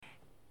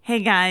Hey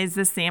guys,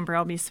 this is Amber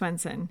Albee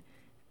Swenson.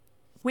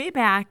 Way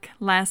back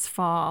last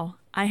fall,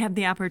 I had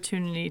the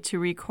opportunity to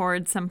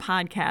record some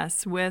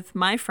podcasts with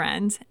my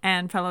friend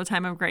and fellow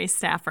Time of Grace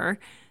staffer,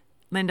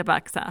 Linda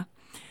Buxa.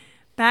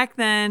 Back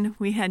then,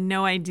 we had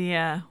no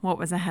idea what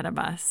was ahead of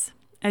us.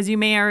 As you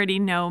may already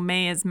know,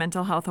 May is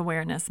Mental Health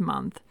Awareness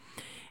Month.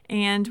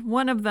 And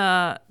one of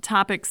the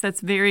topics that's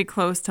very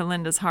close to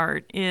Linda's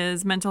heart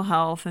is mental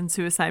health and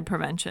suicide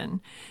prevention.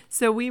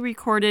 So we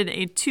recorded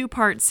a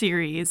 2-part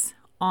series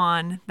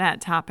on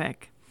that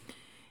topic.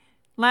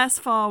 Last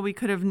fall, we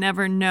could have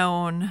never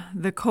known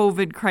the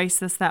COVID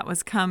crisis that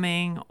was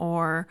coming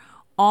or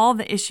all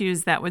the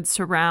issues that would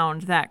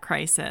surround that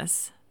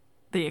crisis.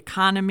 The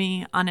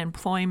economy,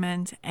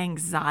 unemployment,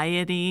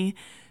 anxiety,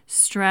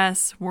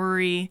 stress,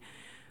 worry,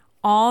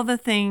 all the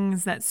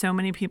things that so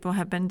many people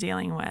have been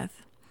dealing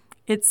with.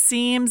 It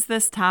seems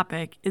this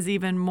topic is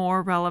even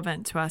more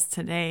relevant to us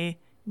today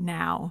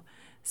now.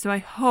 So I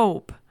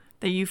hope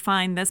that you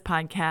find this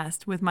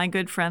podcast with my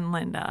good friend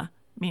Linda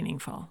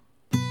meaningful.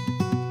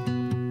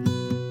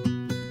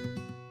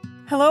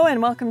 Hello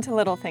and welcome to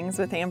Little Things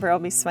with Amber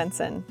Albee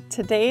Swenson.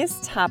 Today's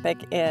topic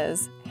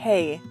is,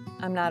 hey,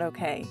 I'm not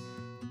okay.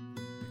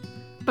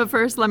 But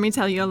first, let me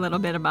tell you a little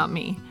bit about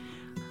me.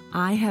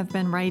 I have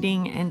been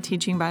writing and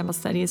teaching Bible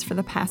studies for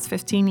the past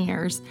 15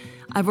 years.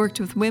 I've worked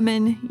with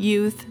women,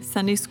 youth,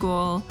 Sunday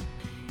school.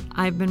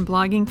 I've been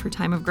blogging for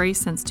Time of Grace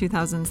since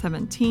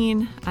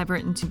 2017. I've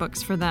written 2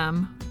 books for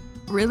them.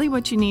 Really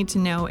what you need to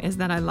know is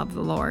that I love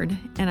the Lord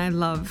and I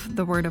love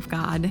the Word of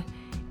God.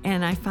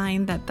 And I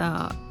find that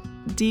the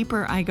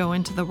deeper I go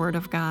into the Word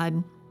of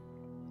God,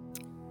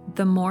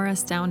 the more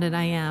astounded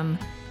I am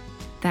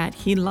that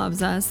He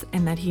loves us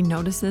and that He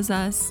notices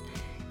us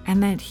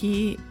and that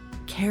He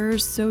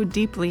cares so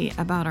deeply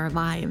about our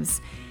lives.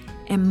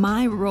 And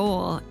my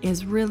role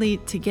is really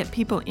to get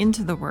people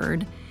into the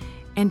Word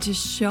and to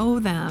show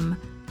them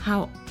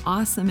how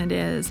awesome it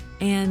is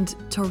and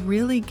to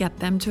really get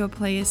them to a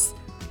place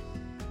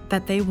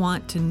that they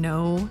want to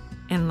know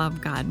and love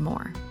God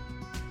more.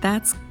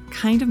 That's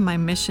kind of my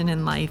mission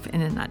in life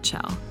in a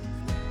nutshell.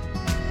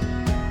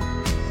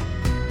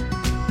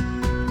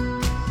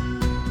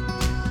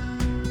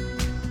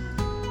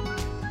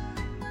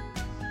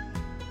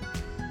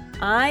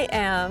 I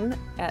am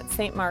at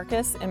St.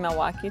 Marcus in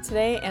Milwaukee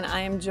today, and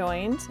I am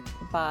joined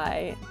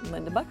by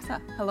Linda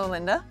Buxa. Hello,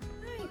 Linda.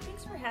 Hi,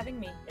 thanks for having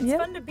me. It's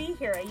fun to be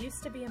here. I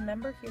used to be a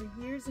member here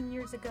years and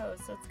years ago,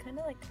 so it's kind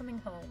of like coming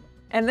home.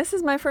 And this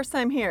is my first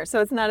time here,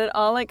 so it's not at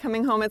all like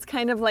coming home. It's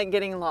kind of like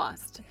getting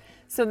lost.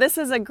 So this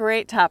is a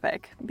great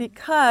topic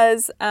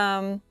because,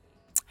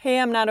 hey,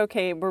 I'm not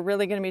okay. We're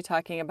really going to be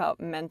talking about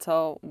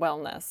mental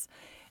wellness.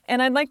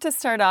 And I'd like to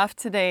start off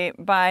today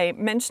by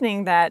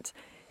mentioning that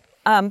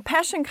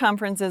Passion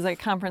Conference is a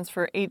conference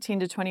for 18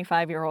 to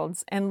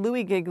 25-year-olds, and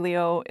Louis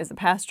Giglio is a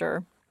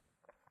pastor.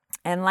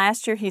 And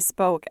last year he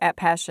spoke at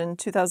Passion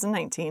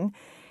 2019,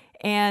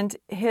 and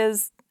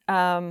his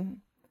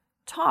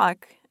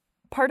talk,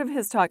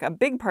 a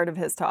big part of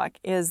his talk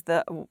is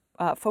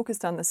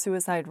focused on the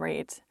suicide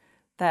rate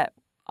that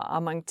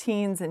among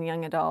teens and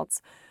young adults,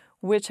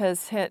 which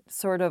has hit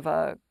sort of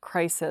a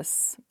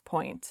crisis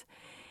point.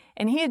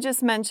 And he had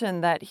just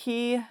mentioned that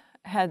he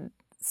had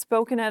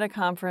spoken at a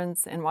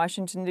conference in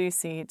Washington,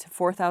 D.C. to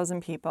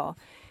 4,000 people.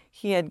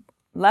 He had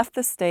left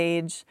the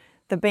stage.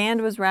 The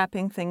band was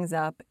wrapping things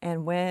up.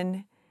 And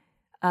when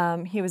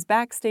he was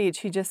backstage,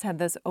 he just had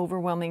this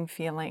overwhelming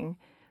feeling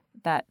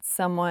that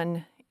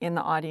someone in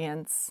the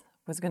audience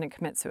was going to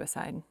commit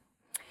suicide.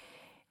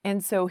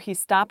 And so he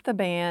stopped the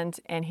band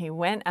and he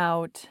went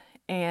out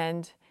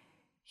and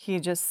he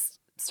just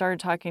started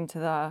talking to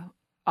the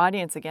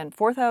audience again,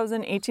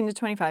 4,000 18 to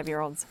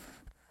 25-year-olds.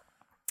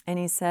 And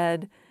he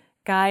said,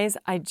 guys,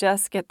 I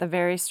just get the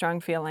very strong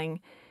feeling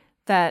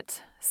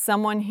that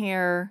someone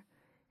here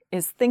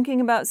is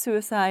thinking about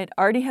suicide,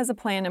 already has a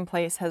plan in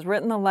place, has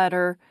written the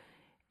letter,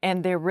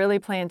 and they're really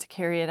planning to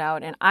carry it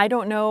out. And I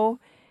don't know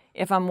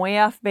if I'm way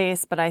off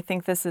base, but I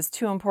think this is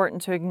too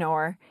important to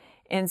ignore.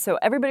 And so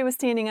everybody was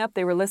standing up.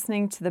 They were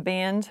listening to the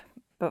band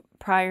but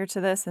prior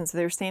to this, and so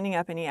they were standing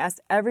up, and he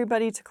asked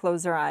everybody to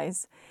close their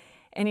eyes.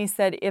 And he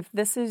said, if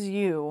this is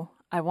you,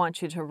 I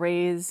want you to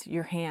raise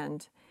your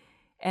hand.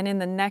 And in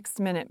the next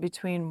minute,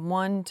 between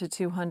 1 to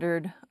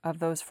 200 of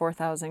those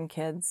 4,000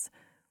 kids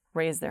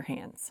raised their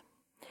hands.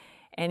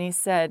 And he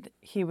said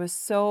he was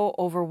so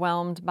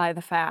overwhelmed by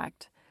the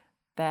fact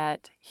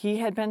that he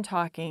had been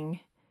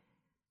talking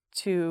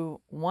to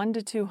 1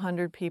 to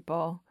 200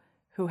 people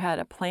who had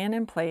a plan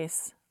in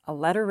place, a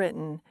letter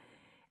written,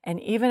 and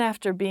even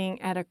after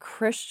being at a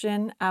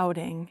Christian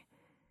outing,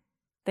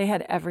 they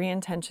had every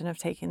intention of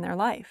taking their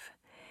life.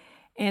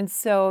 And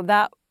so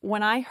that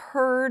when I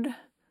heard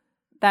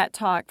that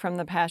talk from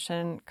the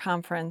Passion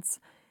Conference,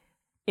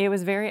 it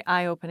was very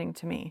eye-opening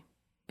to me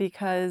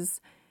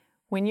because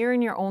when you're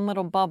in your own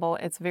little bubble,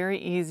 it's very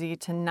easy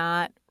to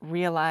not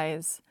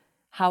realize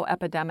how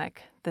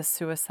epidemic this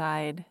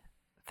suicide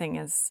thing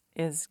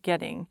is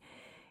getting.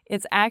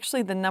 It's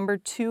actually the number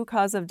 2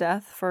 cause of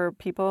death for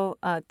people,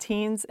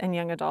 teens and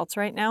young adults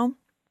right now.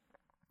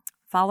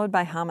 followed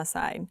by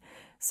homicide.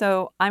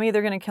 So I'm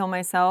either going to kill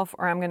myself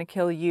or I'm going to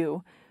kill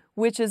you,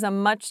 which is a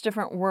much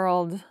different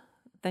world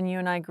than you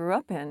and I grew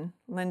up in,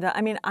 Linda.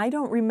 I mean, I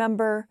do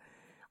remember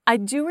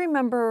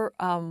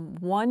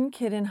one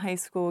kid in high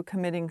school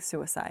committing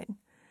suicide.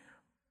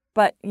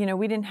 But,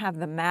 we didn't have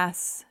the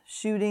mass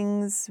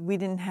shootings. We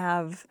didn't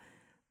have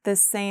the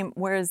same,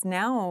 whereas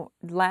now,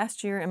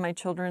 last year in my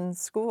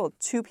children's school,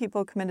 2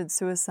 people committed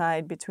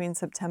suicide between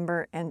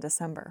September and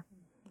December.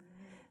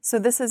 So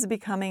this is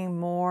becoming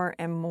more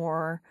and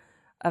more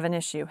of an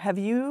issue. Have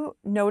you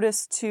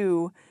noticed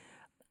too,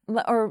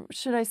 or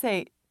should I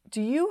say,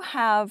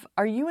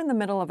 are you in the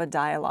middle of a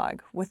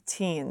dialogue with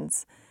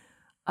teens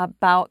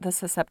about the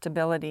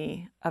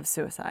susceptibility of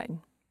suicide?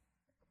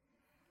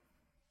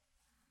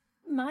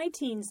 My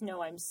teens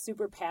know I'm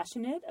super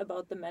passionate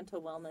about the mental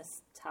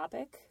wellness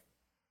topic.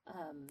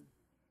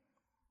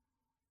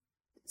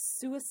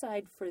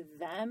 Suicide for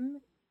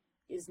them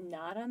is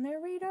not on their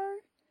radar,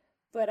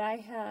 but I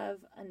have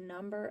a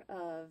number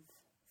of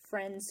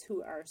friends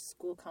who are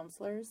school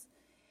counselors,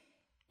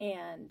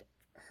 and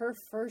her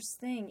first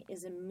thing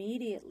is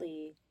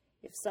immediately,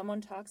 if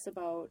someone talks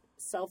about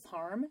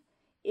self-harm,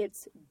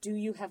 it's, do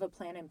you have a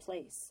plan in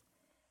place?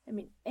 I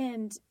mean,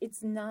 and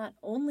it's not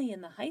only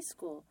in the high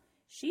school,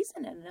 she's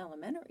in an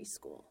elementary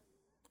school.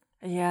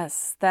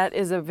 Yes, that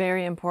is a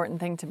very important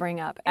thing to bring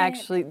up.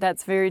 Actually,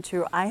 that's very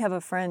true. I have a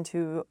friend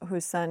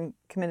whose son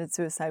committed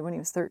suicide when he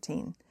was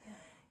 13.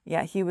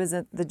 Yeah, he was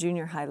at the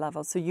junior high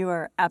level. So you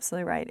are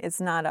absolutely right.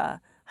 It's not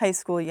a high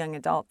school young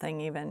adult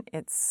thing even.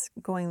 It's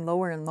going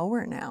lower and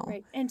lower now.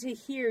 Right. And to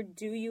hear,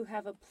 do you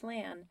have a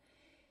plan?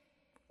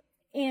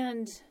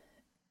 And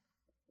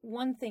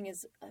one thing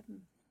is,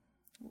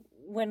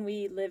 when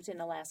we lived in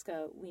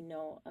Alaska, we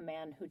know a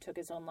man who took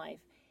his own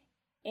life.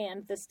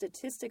 And the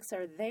statistics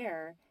are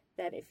there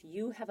that if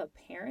you have a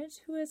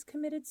parent who has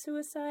committed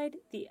suicide,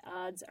 the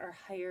odds are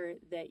higher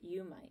that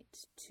you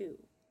might too.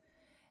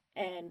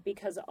 And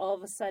because all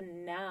of a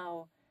sudden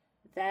now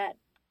that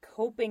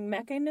coping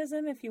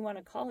mechanism, if you want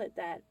to call it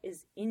that,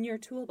 is in your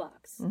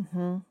toolbox.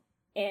 Mm-hmm.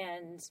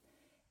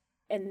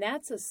 And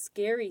that's a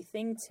scary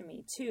thing to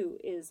me too,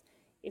 is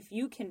if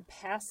you can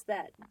pass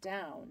that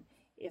down,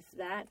 if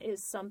that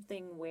is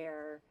something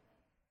where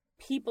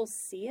people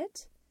see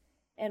it,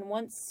 and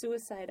once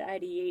suicide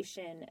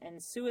ideation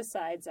and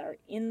suicides are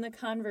in the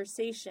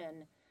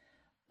conversation,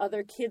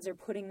 other kids are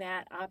putting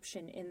that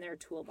option in their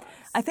toolbox.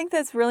 I think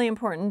that's really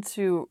important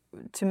to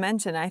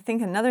mention. I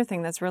think another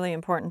thing that's really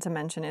important to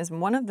mention is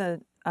one of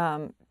the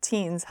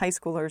teens, high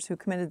schoolers who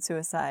committed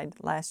suicide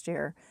last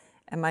year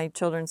at my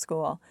children's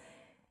school,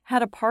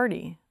 had a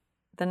party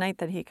the night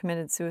that he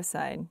committed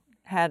suicide,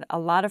 had a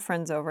lot of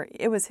friends over.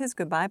 It was his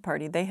goodbye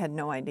party. They had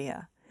no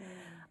idea.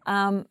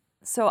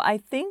 So I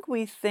think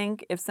we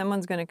think if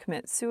someone's going to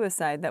commit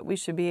suicide that we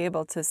should be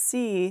able to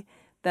see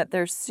that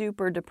they're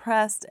super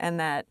depressed and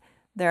that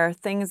there are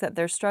things that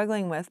they're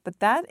struggling with,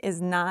 but that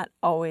is not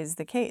always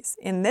the case.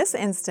 In this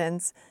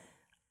instance,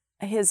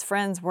 his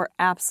friends were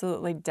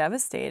absolutely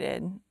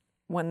devastated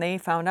when they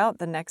found out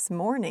the next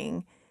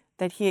morning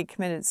that he had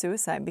committed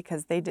suicide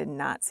because they did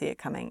not see it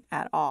coming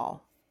at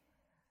all.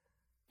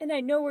 And I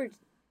know we're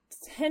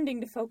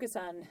tending to focus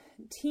on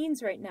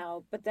teens right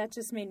now, but that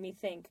just made me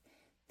think.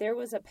 There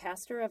was a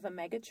pastor of a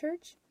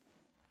megachurch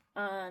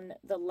on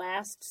the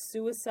last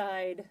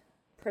suicide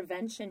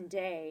prevention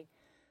day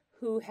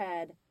who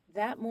had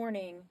that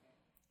morning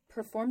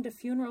performed a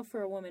funeral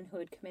for a woman who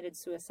had committed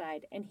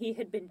suicide. And he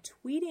had been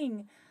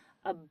tweeting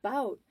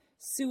about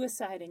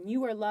suicide and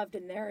you are loved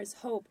and there is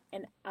hope.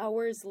 And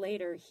hours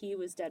later, he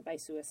was dead by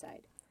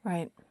suicide.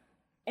 Right.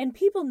 And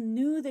people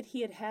knew that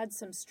he had had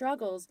some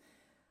struggles,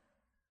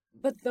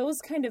 but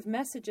those kind of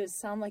messages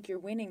sound like you're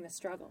winning the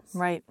struggles.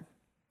 Right.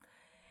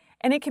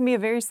 And it can be a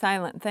very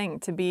silent thing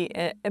to be,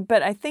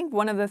 but I think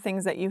one of the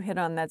things that you hit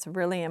on that's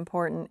really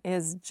important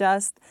is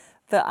just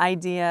the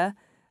idea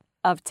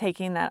of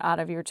taking that out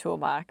of your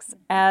toolbox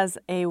as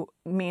a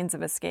means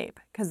of escape.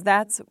 Because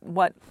that's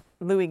what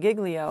Louis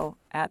Giglio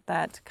at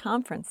that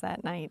conference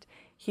that night,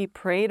 he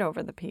prayed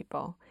over the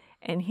people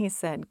and he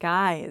said,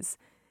 guys,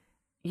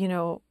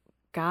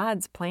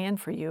 God's plan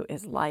for you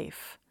is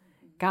life.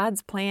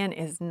 God's plan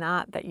is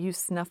not that you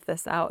snuff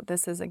this out.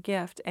 This is a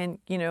gift. And,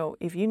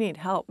 if you need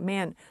help,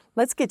 man,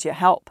 let's get you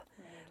help.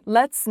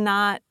 Let's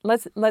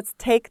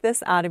take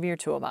this out of your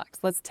toolbox.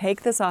 Let's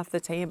take this off the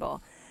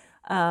table.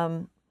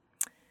 And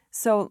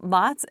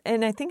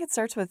I think it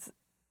starts with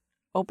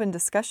open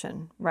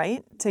discussion,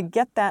 right? To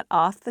get that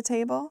off the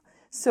table.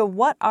 So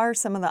what are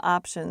some of the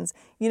options?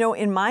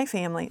 In my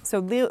family, so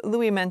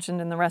Louis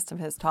mentioned in the rest of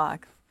his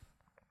talk,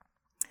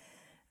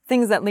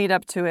 things that lead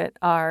up to it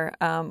are,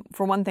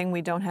 for one thing,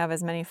 we don't have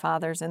as many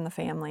fathers in the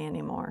family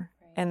anymore,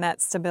 and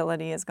that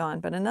stability is gone.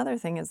 But another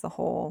thing is the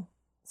whole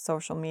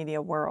social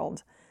media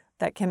world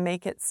that can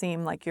make it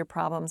seem like your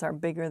problems are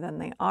bigger than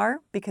they are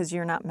because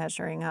you're not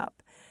measuring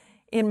up.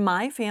 In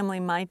my family,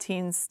 my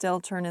teens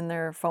still turn in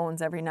their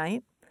phones every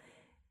night.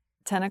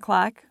 10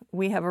 o'clock,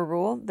 we have a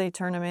rule, they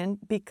turn them in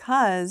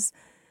because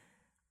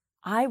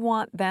I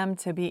want them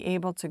to be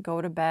able to go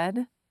to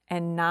bed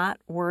and not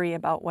worry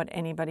about what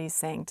anybody's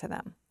saying to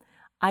them.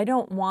 I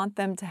don't want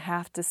them to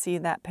have to see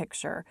that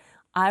picture.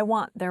 I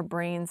want their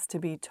brains to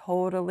be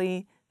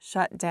totally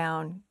shut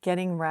down,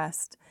 getting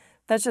rest.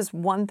 That's just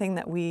one thing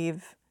that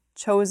we've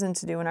chosen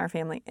to do in our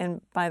family.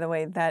 And by the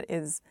way, that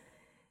is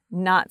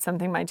not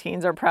something my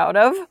teens are proud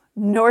of,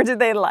 nor do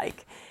they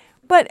like.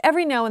 But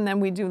every now and then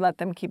we do let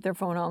them keep their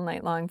phone all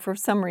night long for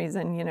some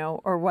reason,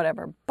 or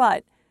whatever.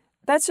 But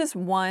that's just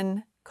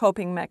one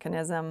coping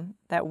mechanism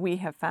that we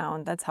have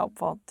found that's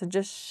helpful, to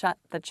just shut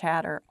the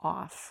chatter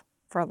off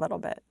for a little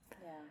bit.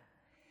 Yeah.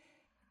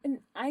 And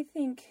I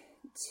think,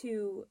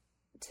 too,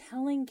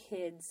 telling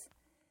kids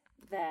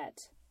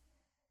that,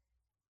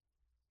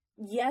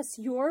 yes,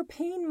 your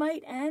pain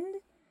might end,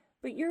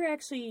 but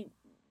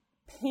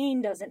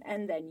pain doesn't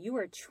end then. You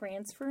are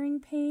transferring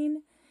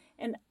pain,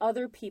 and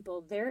other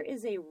people, there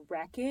is a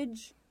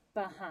wreckage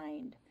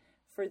behind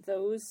for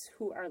those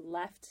who are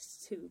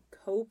left to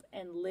cope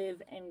and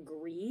live and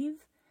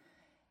grieve.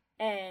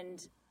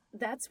 And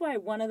that's why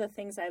one of the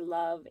things I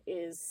love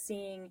is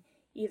seeing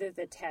either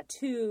the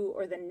tattoo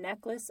or the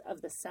necklace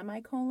of the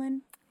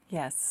semicolon.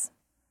 Yes,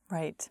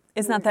 right.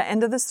 It's not the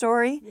end of the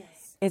story.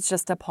 Yes. It's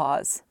just a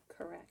pause.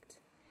 Correct.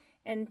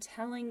 And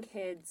telling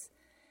kids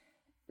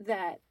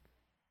that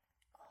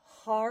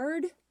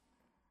hard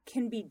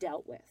can be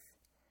dealt with.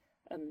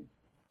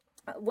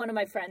 One of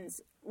my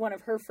friends, one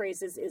of her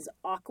phrases is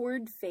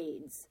awkward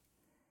fades.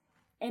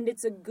 And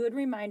it's a good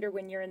reminder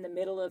when you're in the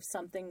middle of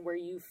something where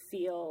you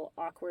feel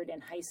awkward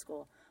in high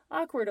school.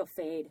 Awkward will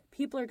fade.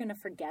 People are going to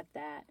forget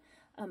that.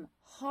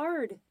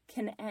 Hard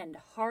can end.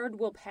 Hard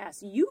will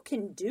pass. You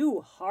can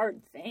do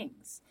hard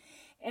things.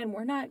 And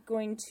we're not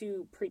going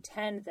to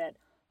pretend that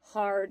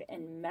hard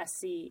and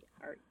messy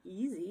are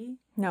easy.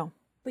 No.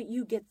 But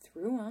you get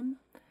through them.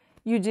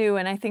 You do,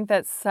 and I think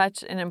that's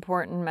such an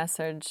important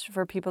message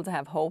for people to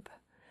have hope.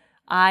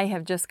 I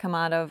have just come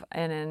out of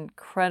an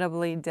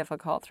incredibly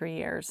difficult 3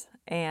 years,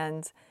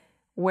 and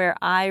where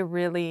I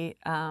really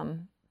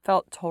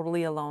felt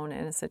totally alone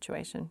in a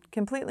situation,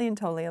 completely and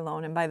totally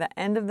alone. And by the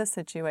end of the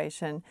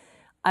situation,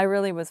 I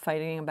really was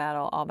fighting a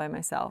battle all by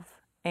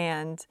myself.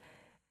 And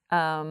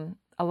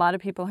a lot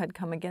of people had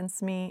come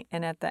against me,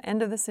 and at the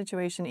end of the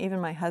situation, even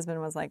my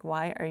husband was like,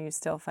 "Why are you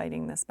still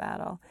fighting this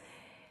battle?"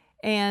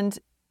 And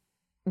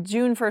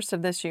June 1st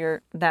of this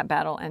year, that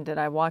battle ended.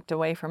 I walked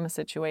away from a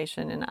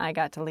situation and I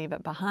got to leave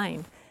it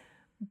behind.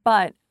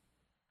 But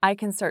I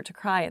can start to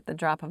cry at the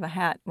drop of a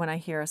hat when I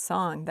hear a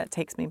song that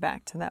takes me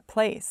back to that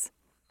place.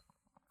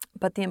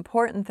 But the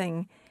important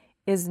thing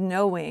is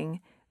knowing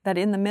that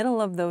in the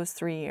middle of those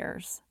 3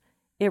 years,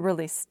 it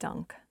really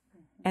stunk.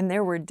 And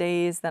there were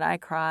days that I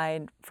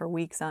cried for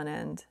weeks on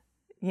end.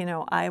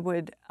 I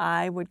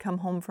would come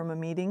home from a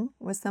meeting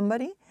with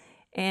somebody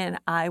and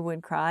I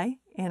would cry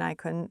and I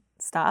couldn't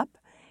stop.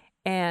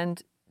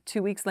 And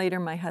 2 weeks later,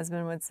 my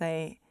husband would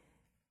say,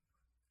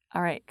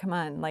 "All right, come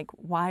on,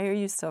 why are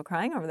you still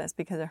crying over this?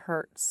 Because it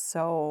hurt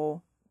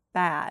so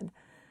bad."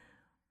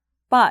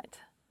 But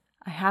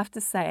I have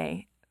to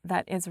say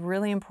that it's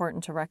really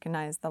important to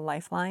recognize the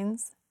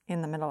lifelines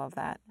in the middle of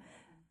that.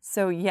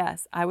 So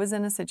yes, I was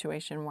in a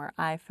situation where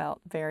I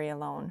felt very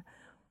alone,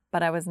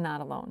 but I was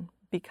not alone,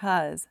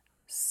 because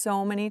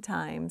so many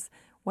times,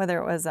 whether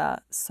it was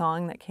a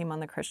song that came on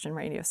the Christian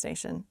radio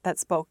station that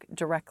spoke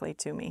directly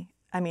to me,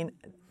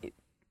 it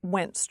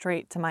went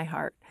straight to my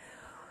heart.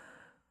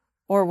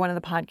 Or one of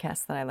the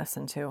podcasts that I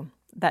listened to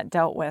that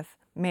dealt with,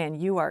 man,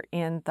 you are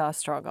in the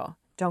struggle.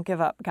 Don't give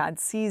up. God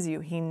sees you.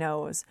 He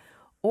knows.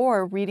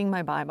 Or reading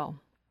my Bible.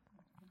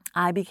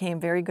 I became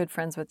very good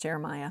friends with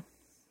Jeremiah.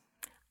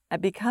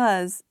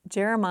 Because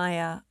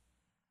Jeremiah,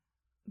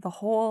 the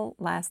whole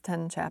last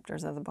 10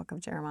 chapters of the book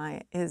of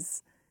Jeremiah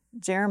is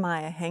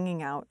Jeremiah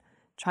hanging out,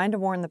 trying to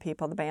warn the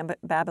people the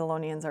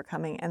Babylonians are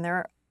coming, and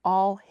they're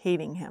all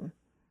hating him.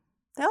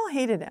 They all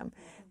hated him.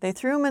 They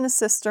threw him in a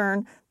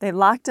cistern. They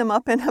locked him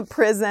up in a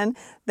prison.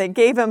 They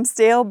gave him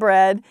stale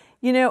bread,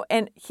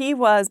 and he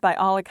was, by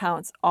all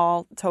accounts,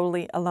 all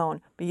totally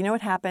alone. But you know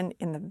what happened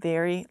in the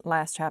very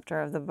last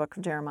chapter of the book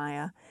of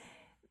Jeremiah?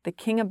 The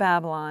king of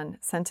Babylon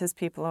sent his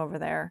people over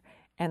there,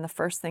 and the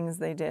first things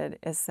they did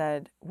is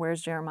said,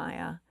 "Where's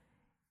Jeremiah?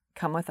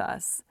 Come with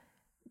us."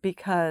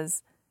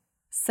 Because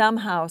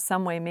somehow,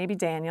 some way, maybe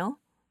Daniel,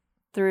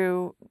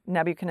 through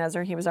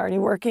Nebuchadnezzar, he was already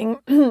working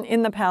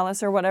in the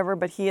palace or whatever,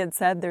 but he had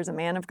said, "There's a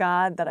man of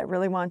God that I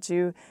really want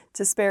you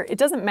to spare." It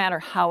doesn't matter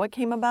how it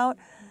came about.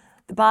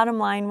 The bottom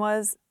line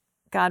was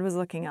God was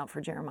looking out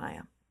for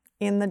Jeremiah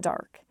in the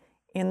dark,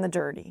 in the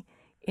dirty,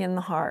 in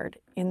the hard,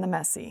 in the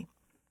messy.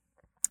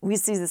 We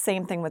see the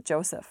same thing with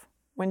Joseph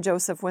when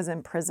Joseph was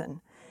in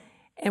prison.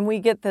 And we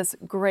get this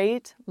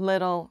great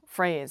little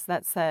phrase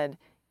that said,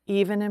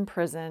 even in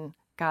prison,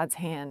 God's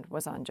hand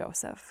was on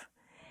Joseph.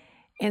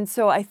 And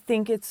so I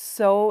think it's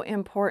so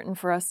important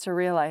for us to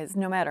realize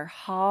no matter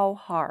how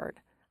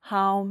hard,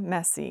 how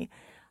messy,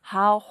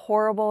 how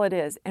horrible it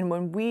is, and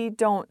when we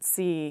don't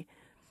see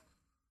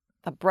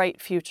the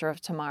bright future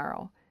of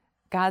tomorrow,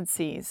 God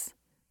sees,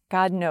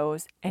 God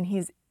knows, and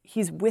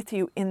He's with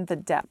you in the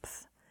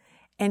depth.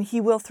 And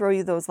he will throw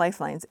you those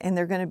lifelines, and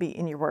they're going to be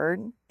in your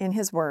word, in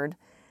his word.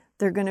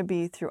 They're going to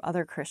be through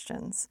other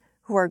Christians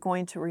who are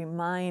going to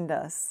remind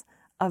us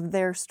of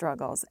their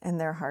struggles and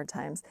their hard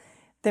times.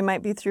 They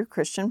might be through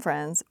Christian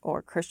friends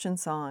or Christian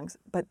songs,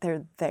 but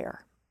they're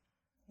there.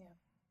 Yeah,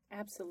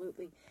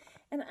 absolutely.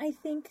 And I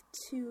think,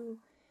 too,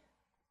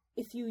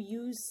 if you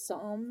use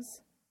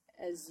Psalms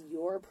as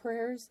your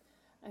prayers,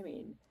 I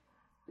mean,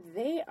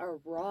 they are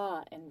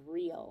raw and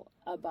real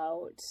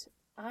about,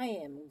 I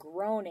am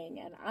groaning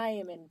and I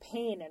am in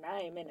pain and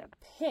I am in a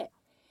pit.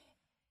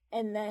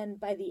 And then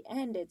by the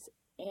end, it's,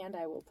 and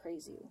I will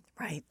praise you.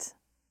 Right.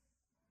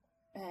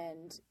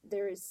 And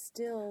there is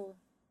still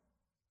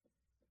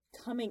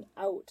coming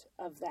out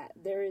of that.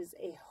 There is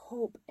a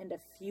hope and a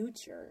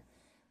future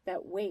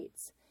that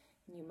waits.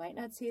 And you might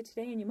not see it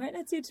today, and you might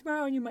not see it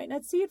tomorrow, and you might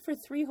not see it for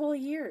 3 whole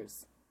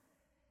years.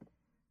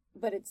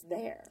 But it's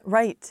there.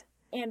 Right.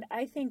 And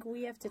I think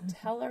we have to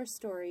tell our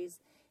stories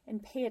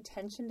and pay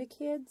attention to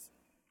kids.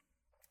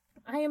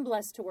 I am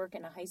blessed to work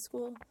in a high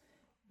school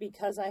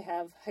because I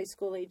have high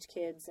school age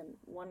kids and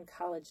one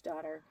college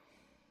daughter.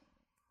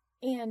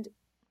 And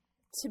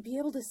to be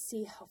able to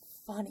see how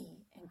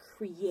funny and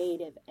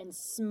creative and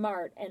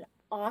smart and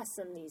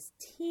awesome these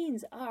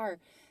teens are,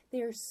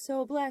 they are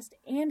so blessed.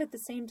 And at the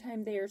same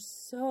time, they are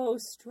so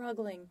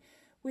struggling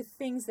with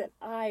things that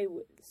I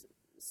was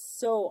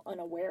so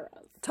unaware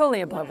of.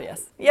 Totally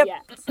oblivious. Yep.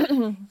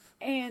 Yes.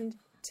 And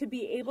to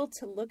be able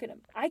to look at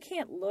them, I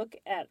can't look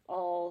at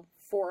all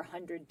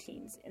 400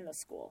 teens in the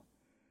school,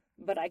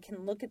 but I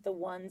can look at the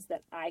ones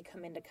that I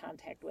come into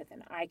contact with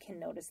and I can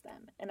notice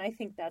them. And I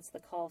think that's the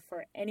call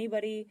for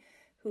anybody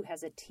who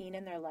has a teen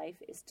in their life,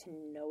 is to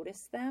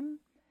notice them,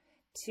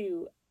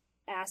 to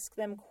ask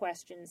them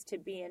questions, to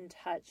be in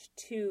touch,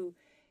 to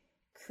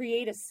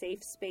create a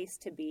safe space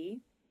to be.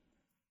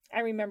 I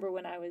remember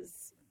when I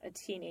was a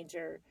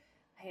teenager,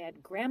 I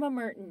had Grandma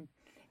Merton,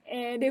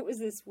 and it was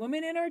this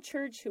woman in our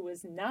church who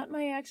was not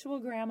my actual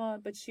grandma,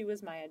 but she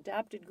was my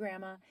adopted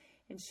grandma,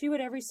 and she would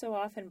every so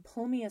often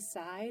pull me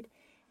aside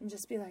and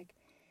just be like,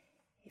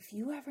 if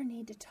you ever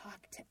need to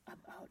talk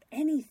about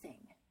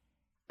anything,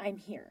 I'm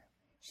here.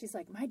 She's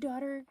like, my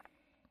daughter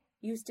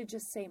used to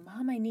just say,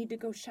 Mom, I need to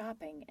go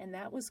shopping, and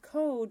that was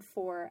code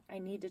for I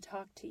need to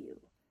talk to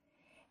you.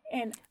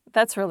 And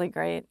that's really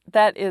great.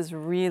 That is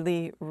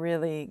really,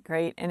 really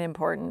great and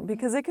important,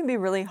 because it can be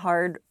really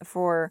hard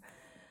for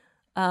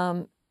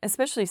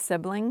especially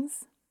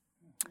siblings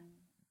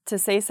to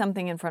say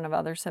something in front of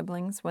other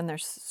siblings when they're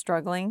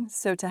struggling.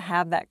 So to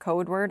have that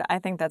code word, I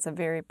think that's a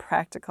very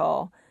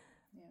practical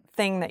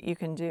thing that you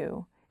can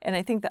do. And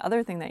I think the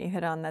other thing that you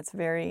hit on that's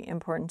very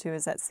important too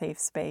is that safe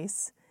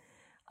space.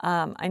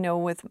 I know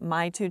with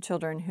my 2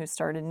 children who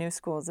started new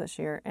schools this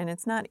year, and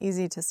it's not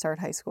easy to start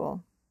high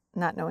school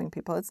not knowing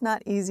people. It's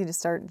not easy to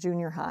start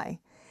junior high.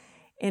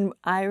 And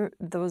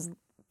those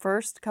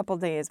first couple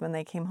days when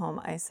they came home,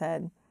 I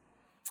said,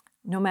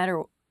 no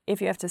matter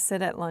if you have to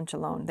sit at lunch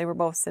alone, they were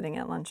both sitting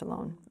at lunch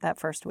alone that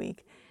first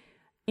week.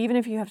 Even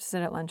if you have to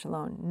sit at lunch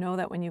alone, know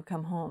that when you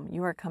come home,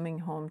 you are coming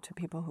home to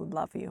people who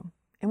love you.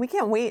 And we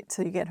can't wait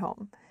till you get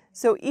home.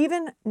 So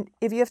even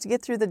if you have to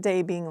get through the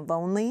day being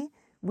lonely,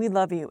 we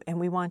love you and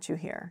we want you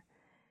here.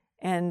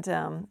 And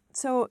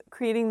so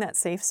creating that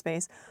safe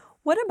space.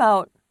 What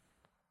about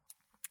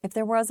if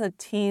there was a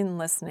teen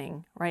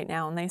listening right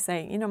now and they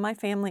say, you know, my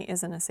family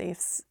isn't a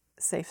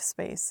safe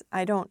space.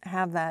 I don't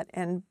have that.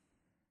 And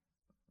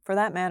for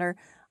that matter,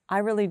 I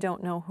really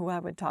don't know who I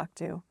would talk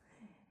to.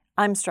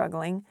 I'm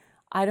struggling.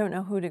 I don't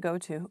know who to go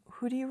to.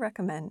 Who do you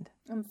recommend?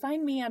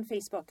 Find me on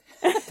Facebook.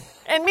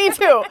 And me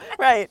too.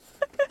 Right.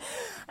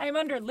 I'm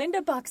under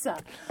Linda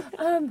Buxa.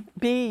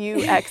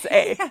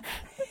 Buxa.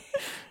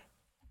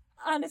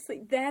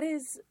 Honestly, that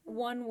is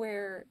one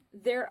where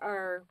there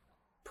are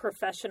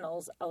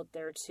professionals out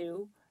there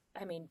too.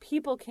 I mean,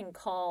 people can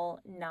call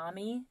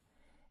NAMI.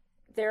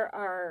 There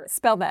are...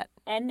 Spell that.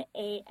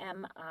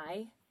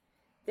 NAMI.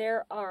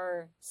 There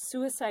are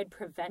suicide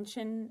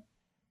prevention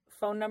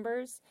phone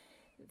numbers.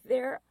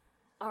 There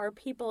are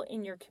people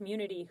in your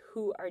community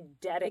who are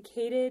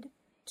dedicated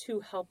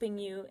to helping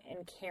you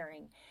and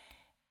caring.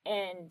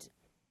 And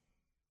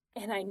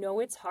I know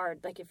it's hard.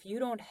 Like, if you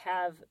don't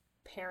have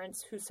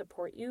parents who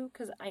support you,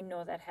 because I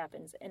know that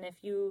happens, and if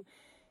you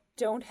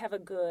don't have a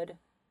good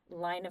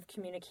line of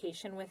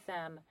communication with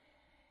them,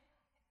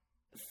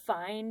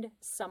 find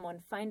someone,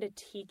 find a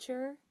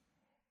teacher,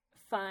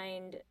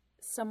 find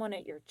someone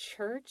at your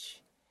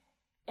church,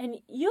 and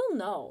you'll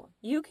know.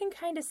 You can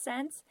kind of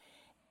sense,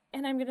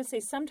 and I'm going to say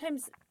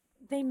sometimes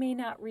they may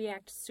not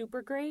react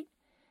super great,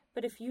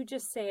 but if you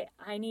just say,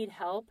 I need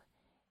help,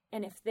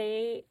 and if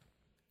they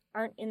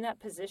aren't in that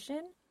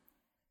position,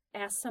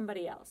 ask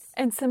somebody else.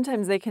 And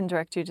sometimes they can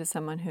direct you to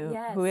someone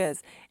who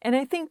is. And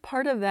I think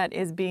part of that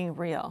is being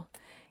real.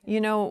 You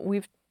know,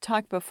 we've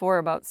talked before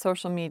about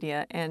social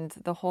media and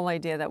the whole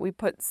idea that we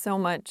put so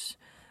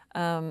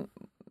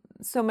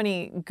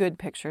many good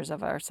pictures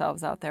of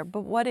ourselves out there.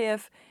 But what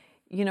if,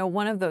 you know,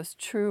 one of those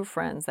true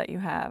friends that you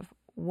have,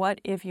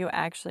 what if you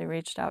actually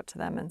reached out to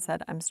them and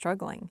said, I'm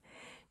struggling?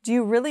 do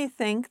you really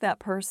think that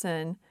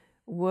person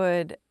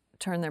would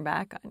turn their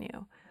back on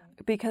you?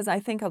 Because I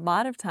think a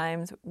lot of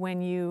times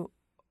when you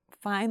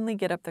finally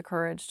get up the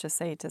courage to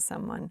say to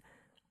someone,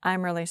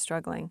 I'm really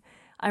struggling.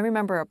 I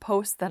remember a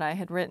post that I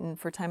had written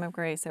for Time of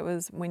Grace. It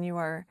was, when you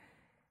are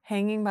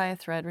hanging by a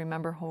thread,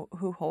 remember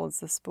who holds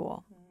the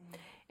spool.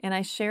 And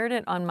I shared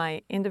it on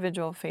my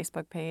individual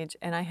Facebook page,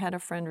 and I had a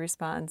friend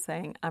respond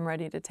saying, I'm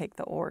ready to take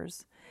the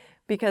oars.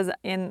 Because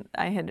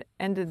I had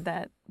ended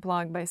that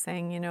blog by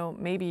saying,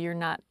 maybe you're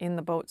not in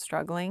the boat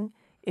struggling.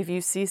 If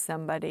you see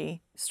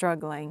somebody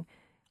struggling,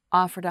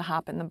 offer to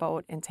hop in the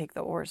boat and take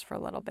the oars for a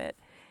little bit.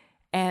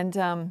 And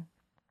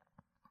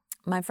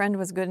my friend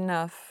was a good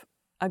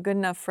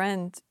enough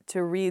friend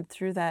to read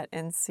through that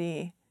and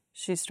see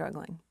she's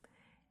struggling.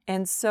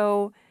 And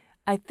so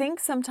I think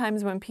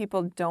sometimes when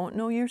people don't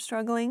know you're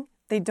struggling,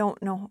 they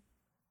don't know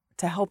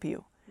to help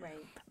you.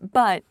 Right.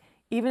 But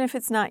even if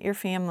it's not your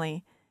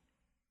family,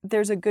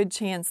 there's a good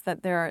chance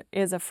that there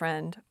is a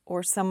friend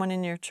or someone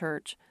in your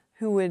church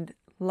who would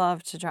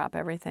love to drop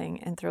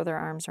everything and throw their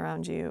arms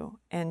around you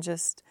and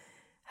just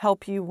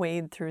help you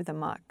wade through the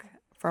muck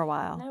for a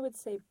while. And I would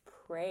say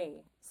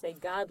pray. Say,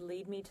 God,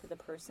 lead me to the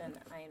person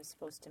I am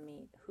supposed to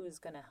meet. Who's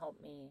going to help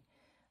me?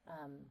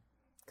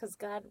 Because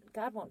God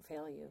won't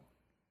fail you.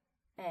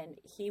 And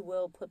He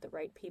will put the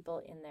right people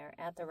in there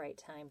at the right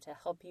time to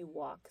help you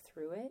walk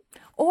through it.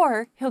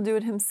 Or He'll do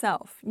it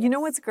Himself. Yes. You know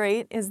what's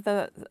great is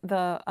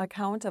the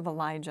account of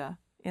Elijah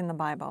in the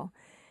Bible.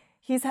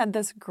 He's had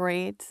this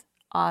great,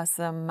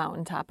 awesome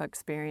mountaintop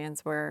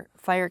experience where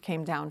fire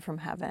came down from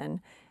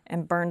heaven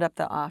and burned up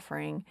the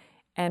offering.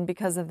 And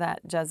because of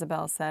that,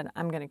 Jezebel said,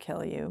 I'm going to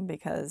kill you,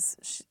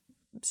 because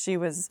she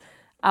was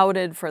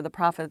outed for the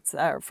prophets,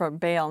 for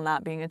Baal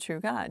not being a true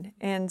God.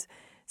 And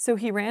so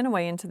he ran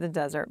away into the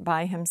desert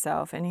by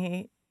himself, and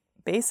he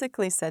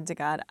basically said to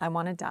God, I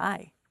want to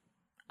die.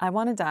 I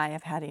want to die.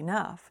 I've had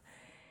enough.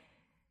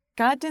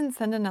 God didn't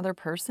send another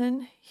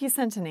person. He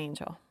sent an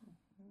angel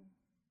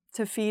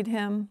to feed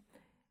him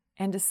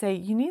and to say,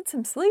 you need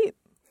some sleep.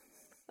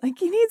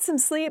 Like, you need some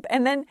sleep.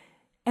 And then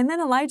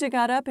Elijah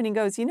got up and he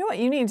goes, you know what?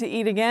 You need to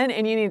eat again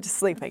and you need to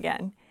sleep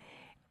again.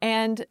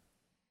 And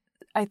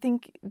I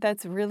think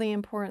that's really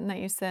important that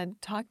you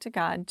said, talk to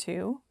God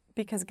too,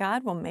 because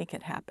God will make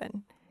it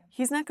happen.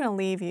 He's not going to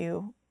leave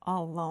you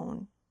all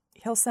alone.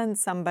 He'll send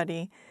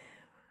somebody.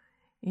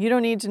 You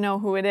don't need to know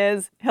who it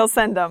is. He'll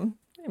send them.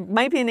 It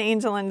might be an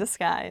angel in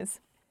disguise.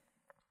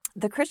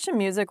 The Christian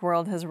music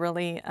world has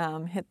really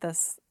hit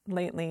this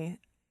lately.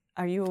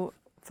 Are you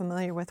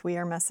familiar with We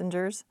Are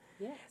Messengers?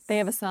 Yes. They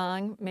have a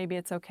song, Maybe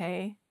It's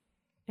Okay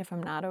If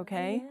I'm Not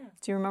Okay. Oh, yeah.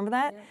 Do you remember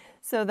that? Yeah.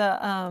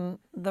 So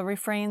the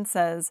refrain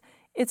says,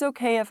 it's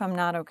okay if I'm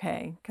not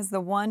okay, because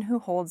the one who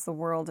holds the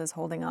world is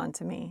holding on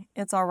to me.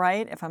 It's all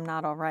right if I'm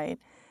not all right,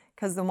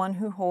 because the one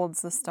who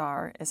holds the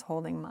star is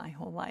holding my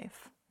whole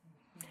life.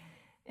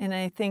 And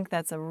I think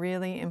that's a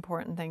really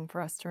important thing for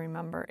us to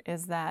remember,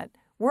 is that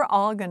we're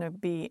all going to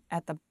be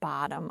at the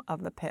bottom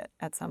of the pit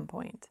at some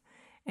point.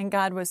 And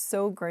God was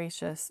so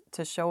gracious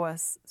to show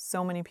us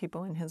so many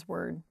people in His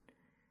Word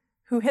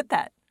who hit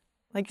that.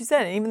 Like you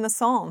said, even the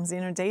Psalms,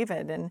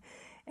 David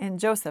and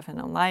Joseph and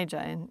Elijah,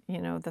 and,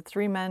 the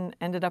three men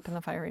ended up in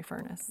the fiery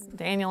furnace.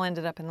 Daniel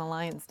ended up in the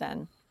lion's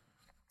den.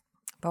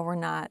 But we're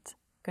not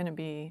going to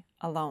be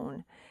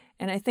alone.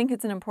 And I think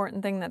it's an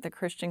important thing that the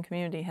Christian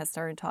community has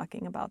started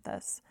talking about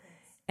this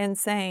and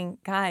saying,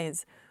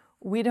 guys,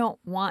 we don't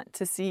want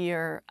to see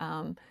your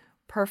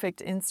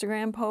perfect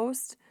Instagram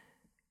post.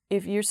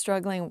 If you're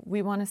struggling,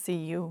 we want to see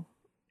you.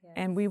 Yes.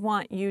 And we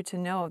want you to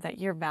know that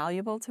you're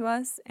valuable to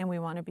us, and we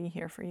want to be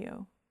here for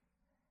you.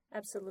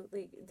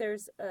 Absolutely.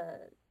 There's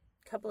a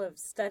couple of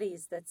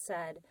studies that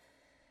said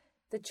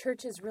the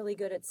church is really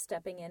good at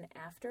stepping in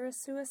after a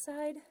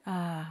suicide.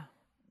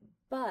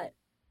 But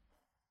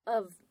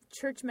of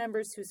church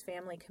members whose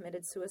family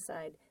committed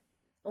suicide,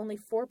 only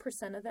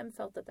 4% of them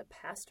felt that the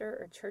pastor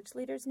or church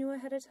leaders knew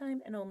ahead of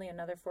time, and only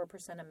another 4%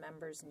 of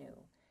members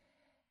knew.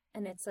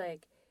 And it's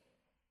like,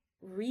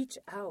 reach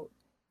out,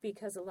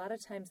 because a lot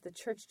of times the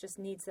church just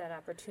needs that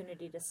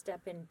opportunity to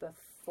step in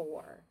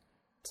before,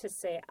 to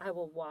say, I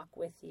will walk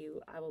with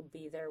you, I will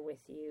be there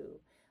with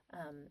you,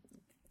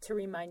 to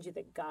remind you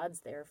that God's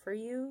there for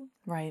you.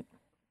 Right.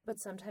 But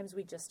sometimes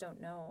we just don't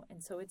know,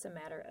 and so it's a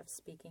matter of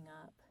speaking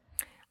up.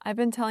 I've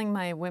been telling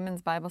my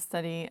women's Bible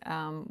study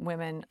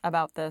women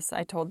about this.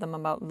 I told them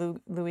about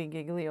Louis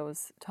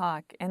Giglio's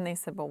talk, and they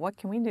said, well, what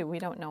can we do? We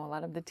don't know a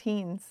lot of the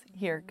teens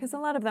here, because a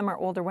lot of them are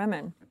older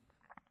women.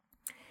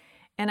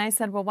 And I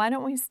said, well, why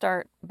don't we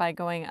start by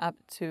going up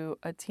to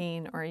a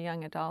teen or a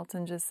young adult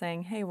and just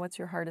saying, hey, what's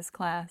your hardest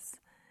class?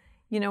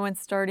 And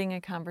starting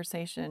a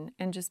conversation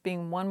and just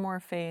being one more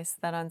face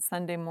that on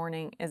Sunday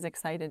morning is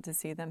excited to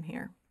see them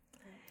here.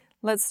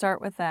 Let's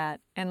start with that,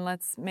 and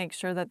let's make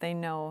sure that they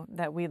know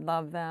that we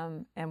love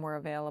them and we're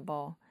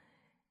available,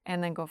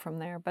 and then go from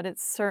there. But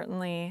it's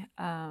certainly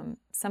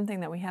something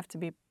that we have to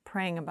be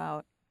praying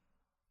about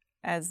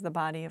as the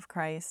body of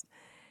Christ.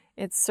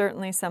 It's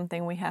certainly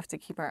something we have to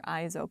keep our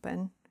eyes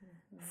open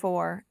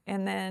for.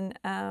 And then,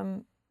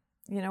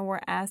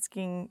 we're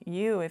asking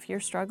you, if you're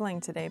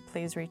struggling today,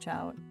 please reach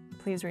out.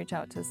 Please reach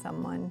out to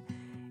someone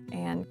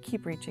and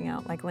keep reaching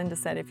out. Like Linda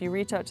said, if you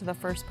reach out to the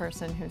first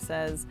person who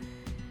says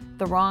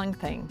the wrong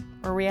thing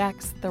or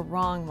reacts the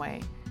wrong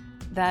way,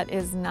 that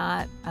is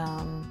not,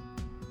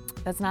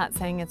 that's not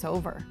saying it's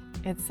over.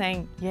 It's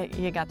saying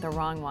you got the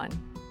wrong one.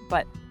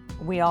 But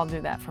we all do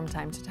that from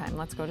time to time.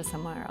 Let's go to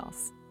somewhere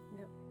else.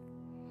 Yep.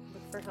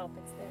 Look for help,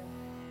 it's there.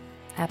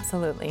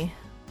 Absolutely.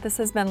 This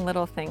has been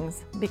Little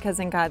Things, because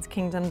in God's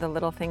kingdom, the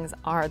little things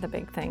are the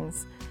big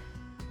things.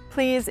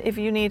 Please, if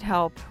you need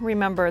help,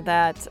 remember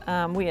that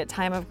we at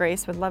Time of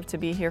Grace would love to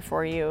be here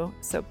for you.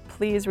 So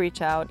please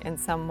reach out in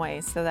some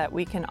way so that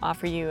we can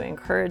offer you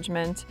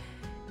encouragement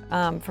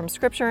from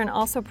Scripture and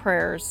also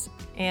prayers,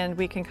 and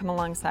we can come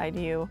alongside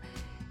you.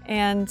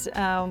 And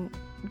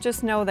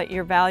just know that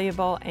you're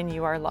valuable and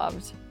you are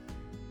loved.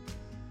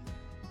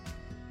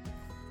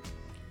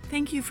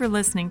 Thank you for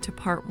listening to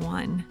Part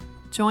 1.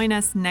 Join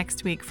us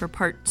next week for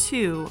Part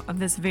 2 of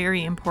this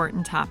very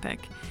important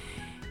topic.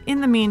 In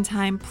the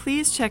meantime,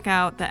 please check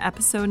out the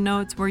episode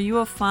notes where you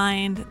will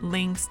find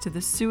links to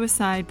the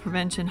Suicide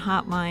Prevention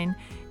Hotline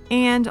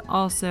and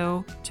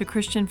also to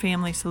Christian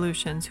Family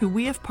Solutions, who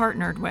we have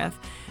partnered with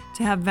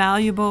to have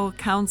valuable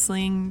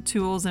counseling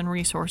tools and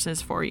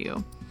resources for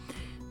you.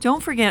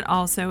 Don't forget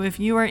also, if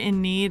you are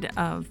in need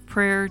of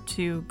prayer,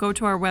 to go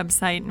to our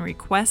website and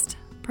request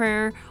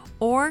prayer,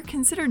 or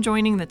consider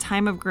joining the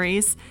Time of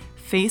Grace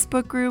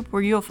Facebook group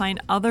where you'll find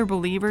other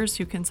believers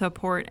who can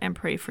support and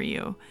pray for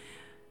you.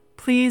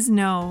 Please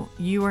know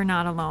you are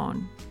not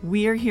alone.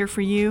 We are here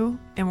for you,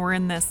 and we're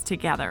in this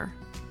together.